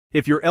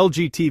If your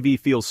LG TV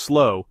feels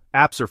slow,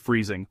 apps are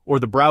freezing, or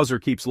the browser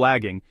keeps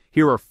lagging,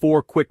 here are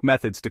 4 quick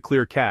methods to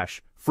clear cache,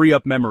 free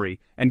up memory,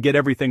 and get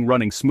everything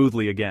running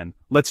smoothly again.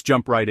 Let's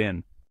jump right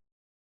in.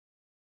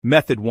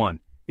 Method 1.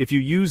 If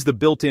you use the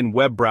built-in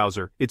web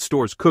browser, it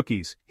stores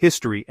cookies,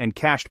 history, and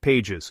cached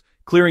pages.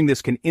 Clearing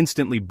this can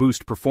instantly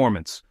boost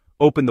performance.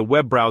 Open the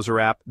web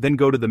browser app, then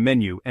go to the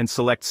menu and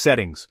select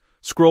Settings.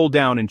 Scroll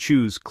down and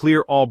choose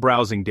Clear All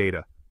Browsing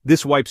Data.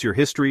 This wipes your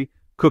history,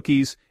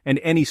 cookies, and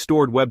any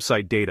stored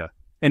website data.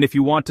 And if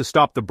you want to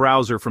stop the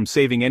browser from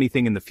saving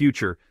anything in the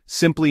future,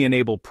 simply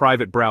enable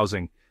private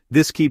browsing.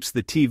 This keeps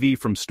the TV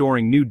from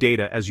storing new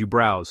data as you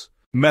browse.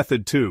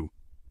 Method 2.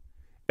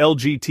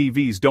 LG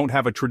TVs don't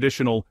have a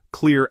traditional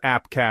Clear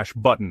App Cache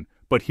button,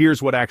 but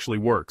here's what actually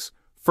works.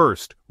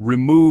 First,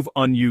 remove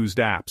unused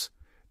apps.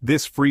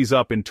 This frees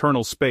up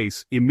internal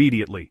space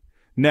immediately.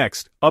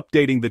 Next,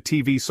 updating the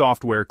TV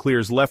software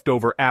clears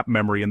leftover app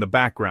memory in the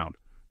background.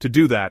 To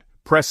do that,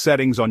 press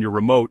Settings on your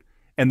remote,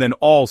 and then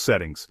All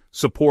Settings,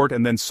 Support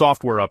and then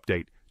Software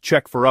Update.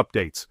 Check for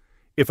updates.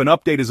 If an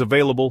update is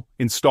available,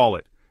 install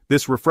it.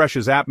 This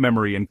refreshes app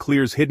memory and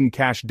clears hidden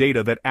cache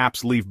data that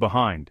apps leave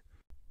behind.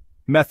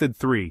 Method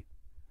 3.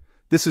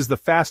 This is the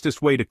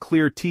fastest way to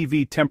clear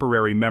TV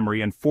temporary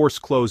memory and force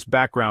close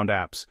background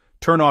apps.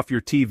 Turn off your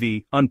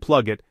TV,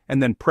 unplug it,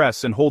 and then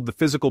press and hold the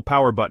physical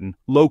power button,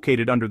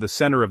 located under the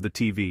center of the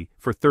TV,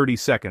 for 30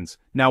 seconds.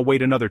 Now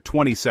wait another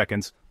 20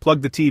 seconds,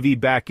 plug the TV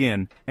back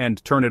in,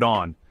 and turn it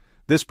on.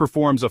 This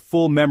performs a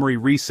full memory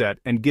reset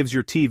and gives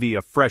your TV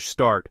a fresh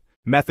start.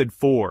 Method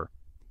 4.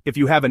 If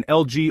you have an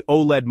LG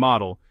OLED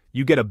model,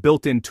 you get a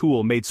built-in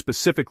tool made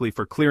specifically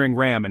for clearing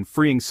RAM and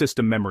freeing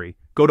system memory.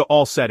 Go to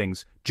All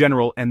Settings,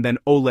 General and then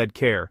OLED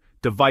Care,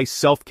 Device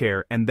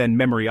Self-Care and then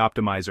Memory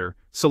Optimizer.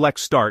 Select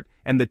Start,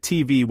 and the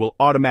TV will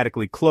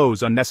automatically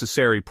close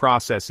unnecessary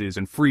processes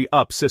and free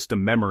up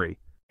system memory.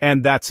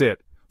 And that's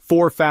it.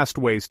 4 fast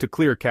ways to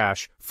clear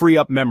cache, free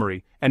up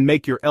memory, and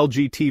make your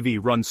LG TV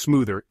run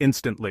smoother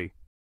instantly.